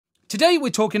Today we're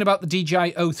talking about the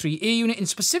DJI O3 Air unit and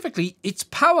specifically its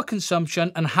power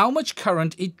consumption and how much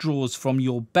current it draws from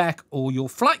your BEC or your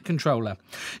flight controller.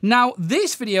 Now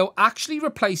this video actually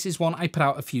replaces one I put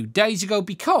out a few days ago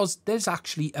because there's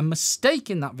actually a mistake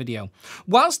in that video.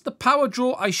 Whilst the power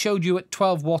draw I showed you at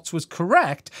 12 watts was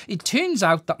correct, it turns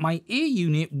out that my Air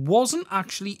unit wasn't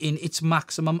actually in its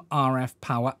maximum RF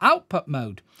power output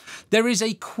mode. There is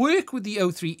a quirk with the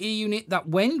O3 Air unit that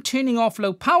when turning off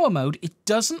low power mode, it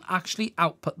doesn't actually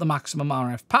output the maximum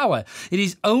RF power. It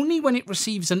is only when it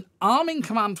receives an arming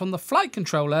command from the flight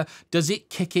controller does it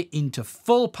kick it into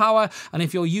full power. And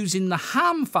if you're using the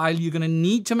ham file, you're going to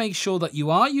need to make sure that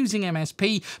you are using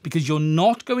MSP because you're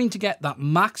not going to get that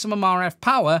maximum RF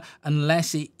power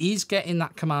unless it is getting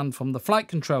that command from the flight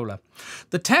controller.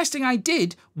 The testing I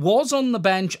did was on the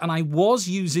bench and I was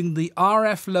using the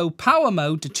RF low power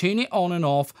mode to turn it on and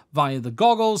off via the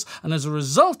goggles, and as a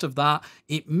result of that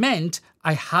it meant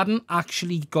I hadn't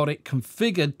actually got it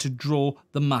configured to draw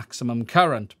the maximum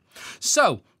current.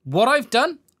 So what I've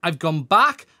done, I've gone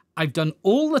back, I've done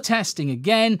all the testing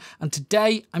again, and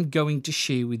today I'm going to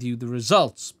share with you the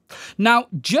results. Now,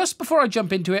 just before I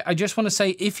jump into it, I just want to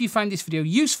say if you find this video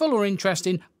useful or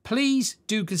interesting, please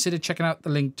do consider checking out the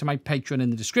link to my Patreon in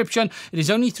the description. It is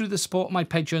only through the support of my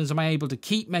patrons am I able to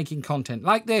keep making content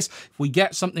like this. If we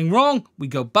get something wrong, we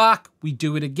go back, we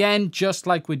do it again, just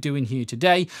like we're doing here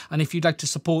today. And if you'd like to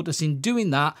support us in doing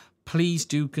that, please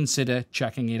do consider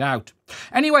checking it out.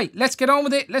 Anyway, let's get on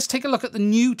with it. Let's take a look at the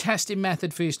new testing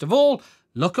method first of all,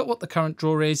 look at what the current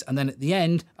draw is, and then at the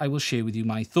end, I will share with you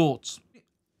my thoughts.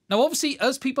 Now, obviously,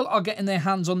 as people are getting their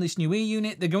hands on this new Air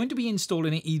unit, they're going to be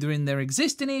installing it either in their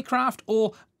existing aircraft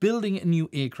or building a new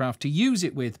aircraft to use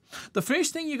it with. The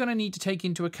first thing you're going to need to take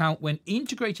into account when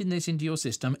integrating this into your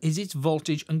system is its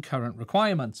voltage and current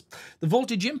requirements. The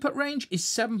voltage input range is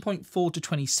 7.4 to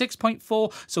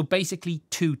 26.4, so basically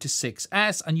 2 to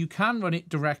 6S, and you can run it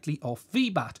directly off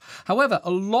VBAT. However,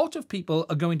 a lot of people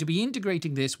are going to be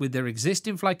integrating this with their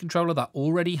existing flight controller that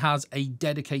already has a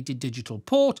dedicated digital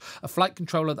port, a flight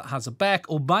controller that has a BEC,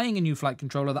 or buying a new flight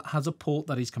controller that has a port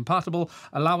that is compatible,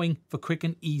 allowing for quick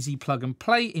and easy plug and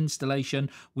play installation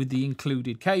with the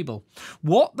included cable.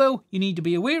 What though you need to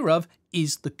be aware of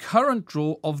is the current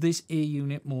draw of this Air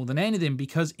unit more than anything,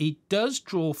 because it does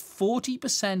draw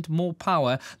 40% more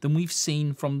power than we've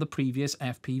seen from the previous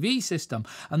FPV system,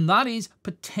 and that is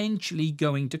potentially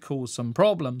going to cause some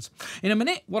problems. In a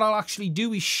minute, what I'll actually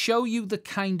do is show you the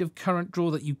kind of current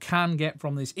draw that you can get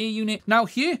from this Air unit. Now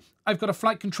here, I've got a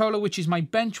flight controller, which is my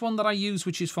bench one that I use,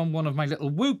 which is from one of my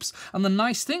little whoops. And the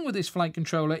nice thing with this flight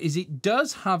controller is it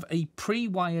does have a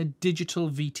pre-wired digital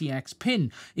VTX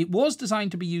pin. It was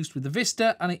designed to be used with the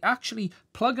Vista, and it actually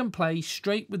plug and play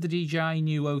straight with the DJI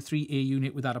new O3 Air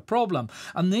unit without a problem.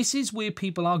 And this is where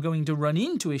people are going to run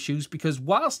into issues, because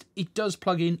whilst it does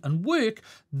plug in and work,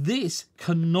 this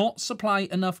cannot supply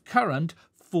enough current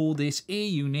for this Air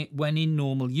unit when in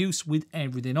normal use with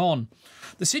everything on.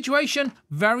 The situation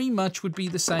very much would be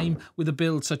the same with a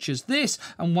build such as this,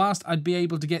 and whilst I'd be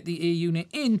able to get the Air unit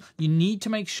in, you need to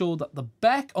make sure that the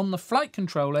BEC on the flight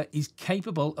controller is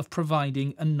capable of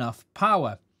providing enough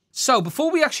power. So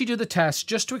before we actually do the test,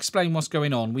 just to explain what's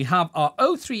going on, we have our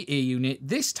O3 Air unit,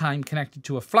 this time connected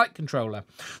to a flight controller.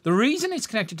 The reason it's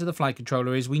connected to the flight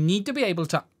controller is we need to be able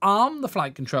to arm the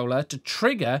flight controller to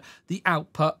trigger the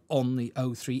output on the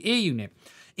O3 Air unit.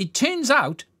 It turns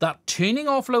out that turning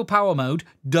off low power mode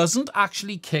doesn't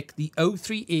actually kick the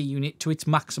O3 Air unit to its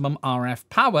maximum RF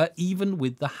power, even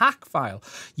with the hack file.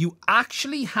 You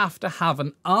actually have to have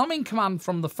an arming command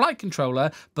from the flight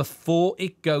controller before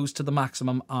it goes to the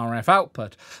maximum RF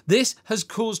output. This has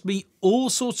caused me all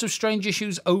sorts of strange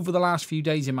issues over the last few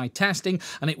days in my testing,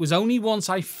 and it was only once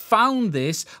I found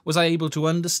this was I able to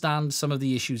understand some of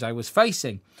the issues I was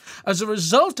facing. As a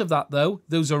result of that though,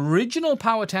 those original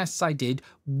power tests I did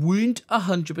weren't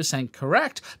 100%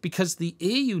 correct because the Air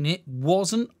unit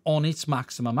wasn't on its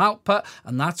maximum output,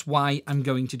 and that's why I'm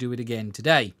going to do it again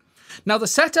today. Now the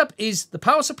setup is the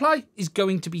power supply is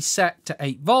going to be set to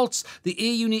 8 volts. The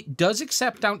Air unit does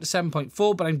accept down to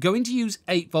 7.4, but I'm going to use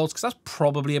 8 volts because that's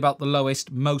probably about the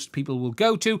lowest most people will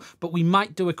go to, but we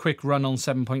might do a quick run on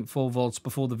 7.4 volts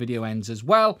before the video ends as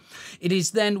well. It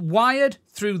is then wired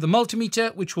through the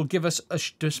multimeter, which will give us a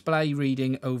display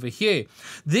reading over here.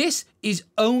 This is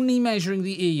only measuring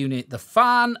the Air unit. The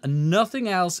fan and nothing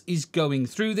else is going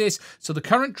through this. So the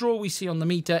current draw we see on the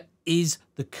meter is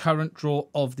the current draw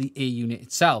of the air unit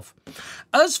itself.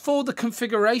 As for the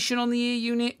configuration on the air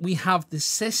unit, we have the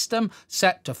system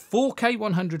set to 4K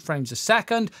 100 frames a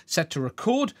second, set to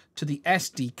record to the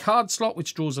SD card slot,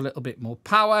 which draws a little bit more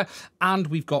power, and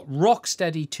we've got rock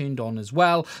steady turned on as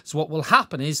well. So what will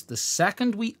happen is the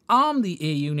second we arm the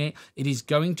air unit, it is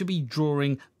going to be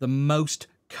drawing the most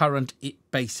current it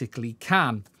basically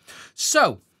can.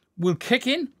 So we'll kick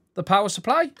in the power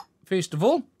supply. First of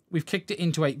all, we've kicked it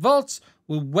into 8 volts.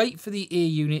 We'll wait for the air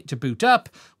unit to boot up.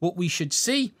 What we should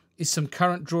see is some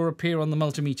current draw appear on the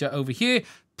multimeter over here.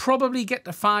 Probably get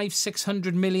to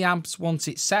 500-600 milliamps once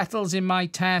it settles in my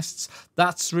tests.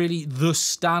 That's really the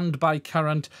standby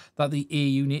current that the air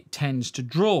unit tends to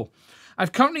draw.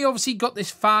 I've currently obviously got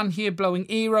this fan here blowing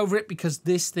air over it because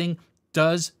this thing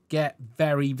does get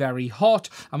very, very hot,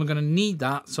 and we're going to need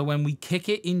that so when we kick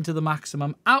it into the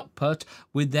maximum output,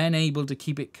 we're then able to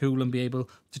keep it cool and be able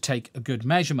to take a good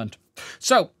measurement.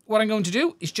 So what I'm going to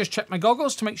do is just check my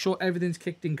goggles to make sure everything's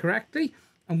kicked in correctly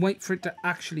and wait for it to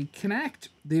actually connect.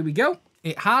 There we go.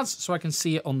 It has, so I can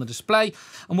see it on the display.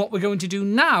 And what we're going to do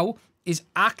now is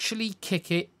actually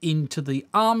kick it into the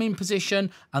arming position,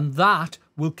 and that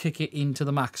will kick it into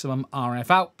the maximum RF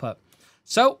output.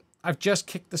 So I've just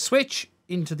kicked the switch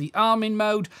into the arming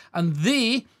mode, and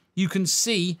there you can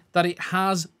see that it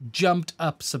has jumped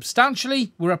up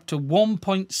substantially. We're up to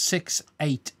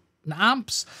 1.68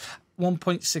 amps,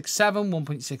 1.67,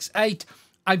 1.68.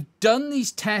 I've done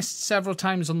these tests several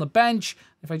times on the bench.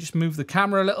 If I just move the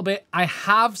camera a little bit, I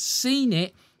have seen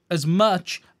it as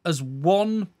much as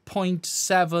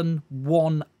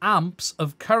 1.71 amps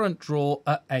of current draw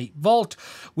at 8 volt,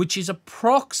 which is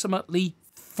approximately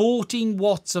 14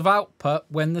 watts of output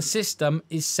when the system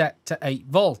is set to 8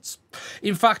 volts.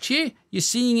 In fact, here you're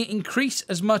seeing it increase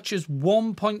as much as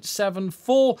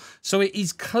 1.74, so it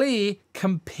is clear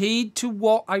compared to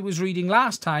what I was reading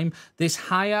last time, this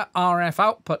higher RF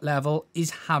output level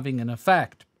is having an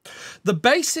effect. The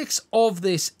basics of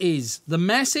this is, the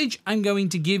message I'm going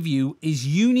to give you is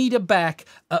you need a BEC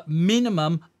at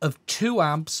minimum of 2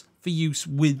 amps for use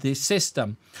with this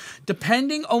system.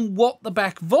 Depending on what the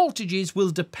BEC voltage is will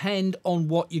depend on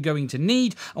what you're going to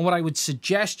need, and what I would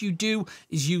suggest you do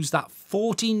is use that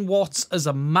 14 watts as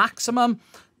a maximum.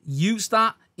 Use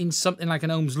that in something like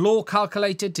an Ohm's law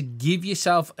calculator to give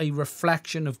yourself a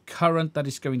reflection of current that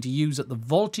it's going to use at the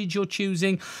voltage you're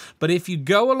choosing. But if you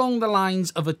go along the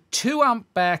lines of a 2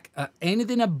 amp BEC at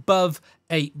anything above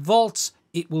 8 volts,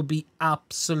 it will be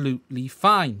absolutely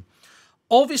fine.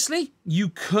 Obviously, you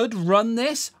could run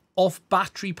this off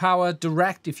battery power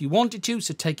direct if you wanted to,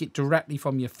 so take it directly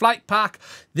from your flight pack.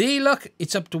 There, look,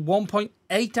 it's up to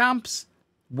 1.8 amps.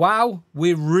 Wow,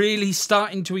 we're really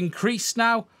starting to increase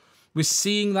now. We're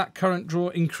seeing that current draw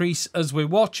increase as we're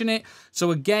watching it.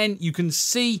 So again, you can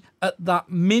see at that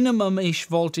minimum-ish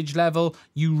voltage level,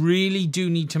 you really do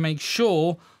need to make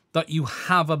sure that you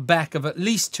have a BEC of at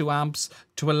least 2 amps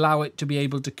to allow it to be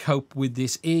able to cope with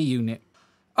this air unit.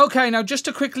 Okay, now just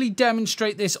to quickly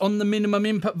demonstrate this on the minimum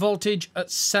input voltage at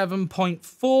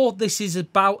 7.4, this is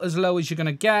about as low as you're going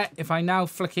to get. If I now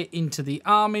flick it into the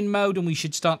arming mode, and we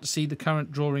should start to see the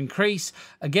current draw increase.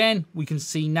 Again, we can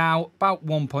see now about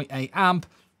 1.8 amp,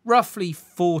 roughly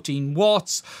 14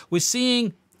 watts. We're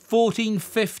seeing 14,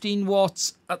 15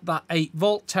 watts at that 8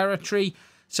 volt territory.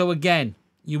 So again,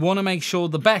 you want to make sure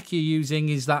the BEC you're using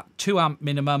is that 2 amp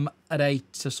minimum at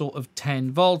 8 to sort of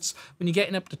 10 volts. When you're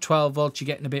getting up to 12 volts, you're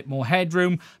getting a bit more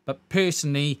headroom. But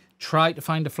personally, try to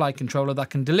find a flight controller that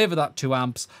can deliver that 2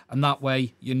 amps, and that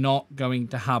way you're not going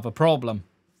to have a problem.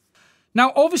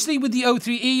 Now, obviously, with the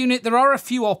O3E unit, there are a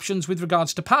few options with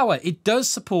regards to power. It does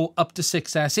support up to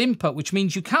 6S input, which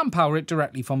means you can power it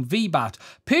directly from VBAT.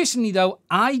 Personally, though,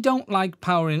 I don't like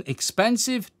powering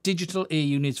expensive digital air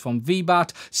units from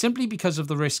VBAT simply because of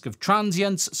the risk of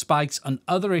transients, spikes, and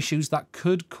other issues that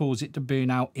could cause it to burn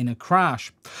out in a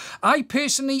crash. I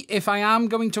personally, if I am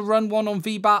going to run one on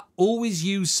VBAT, always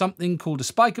use something called a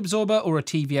spike absorber or a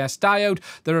TVS diode.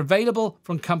 They're available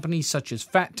from companies such as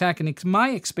FetTech, and in my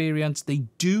experience, they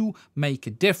do make a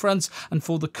difference, and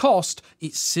for the cost,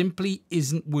 it simply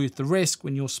isn't worth the risk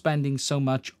when you're spending so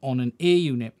much on an air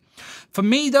unit. For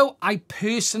me, though, I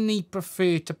personally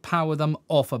prefer to power them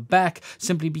off a BEC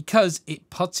simply because it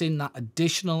puts in that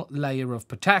additional layer of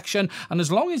protection, and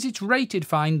as long as it's rated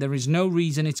fine, there is no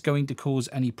reason it's going to cause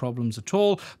any problems at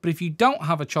all. But if you don't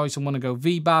have a choice and want to go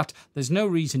VBAT, there's no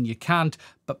reason you can't,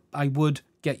 but I would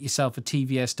get yourself a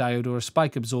TVS diode or a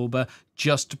spike absorber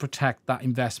just to protect that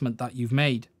investment that you've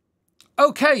made.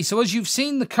 Okay, so as you've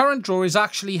seen, the current draw is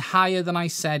actually higher than I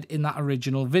said in that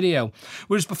original video.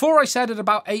 Whereas before I said at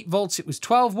about 8 volts it was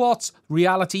 12 watts,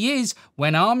 reality is,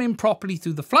 when arming properly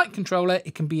through the flight controller,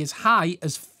 it can be as high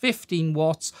as 15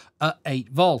 watts at 8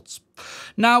 volts.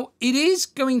 Now, it is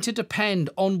going to depend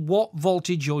on what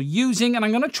voltage you're using, and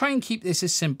I'm going to try and keep this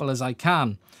as simple as I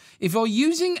can. If you're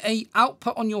using an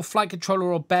output on your flight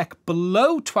controller or BEC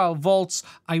below 12 volts,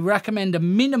 I recommend a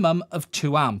minimum of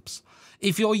 2 amps.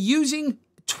 If you're using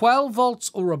 12 volts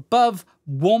or above,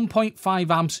 1.5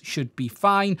 amps should be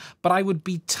fine, but I would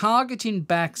be targeting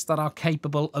BECs that are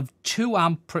capable of 2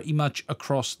 amp pretty much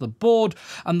across the board.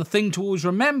 And the thing to always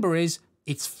remember is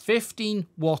it's 15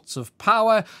 watts of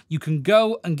power. You can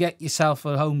go and get yourself a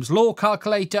Ohm's law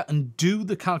calculator and do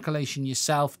the calculation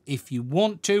yourself if you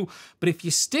want to. But if you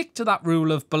stick to that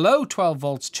rule of below 12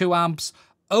 volts, 2 amps,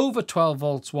 over 12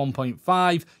 volts,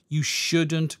 1.5, you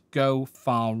shouldn't go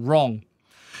far wrong.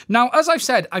 Now, as I've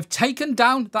said, I've taken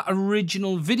down that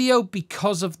original video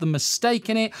because of the mistake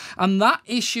in it, and that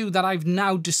issue that I've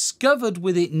now discovered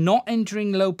with it not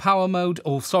entering low power mode,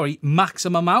 or sorry,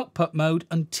 maximum output mode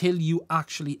until you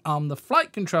actually arm the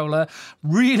flight controller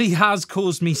really has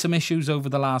caused me some issues over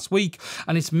the last week,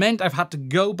 and it's meant I've had to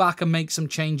go back and make some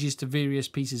changes to various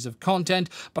pieces of content,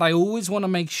 but I always want to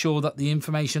make sure that the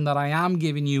information that I am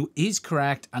giving you is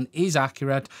correct and is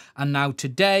accurate, and now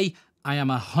today, I am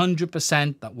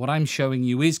 100% that what I'm showing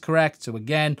you is correct. So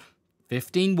again,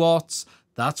 15 watts,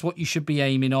 that's what you should be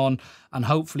aiming on. And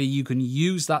hopefully you can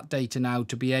use that data now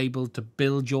to be able to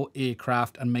build your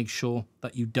aircraft and make sure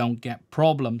that you don't get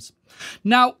problems.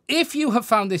 Now, if you have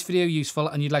found this video useful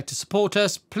and you'd like to support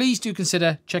us, please do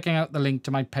consider checking out the link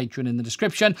to my Patreon in the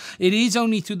description. It is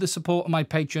only through the support of my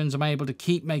patrons I'm able to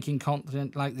keep making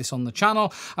content like this on the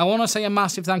channel. I want to say a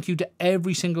massive thank you to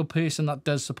every single person that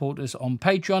does support us on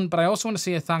Patreon, but I also want to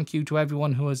say a thank you to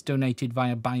everyone who has donated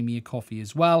via Buy Me a Coffee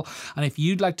as well. And if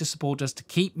you'd like to support us to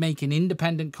keep making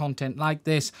independent content like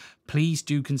this, please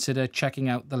do consider checking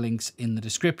out the links in the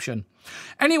description.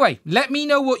 Anyway, let me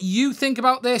know what you think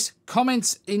about this.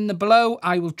 Comments in the below.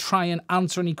 I will try and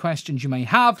answer any questions you may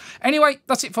have. Anyway,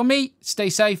 that's it for me. Stay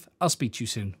safe. I'll speak to you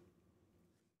soon.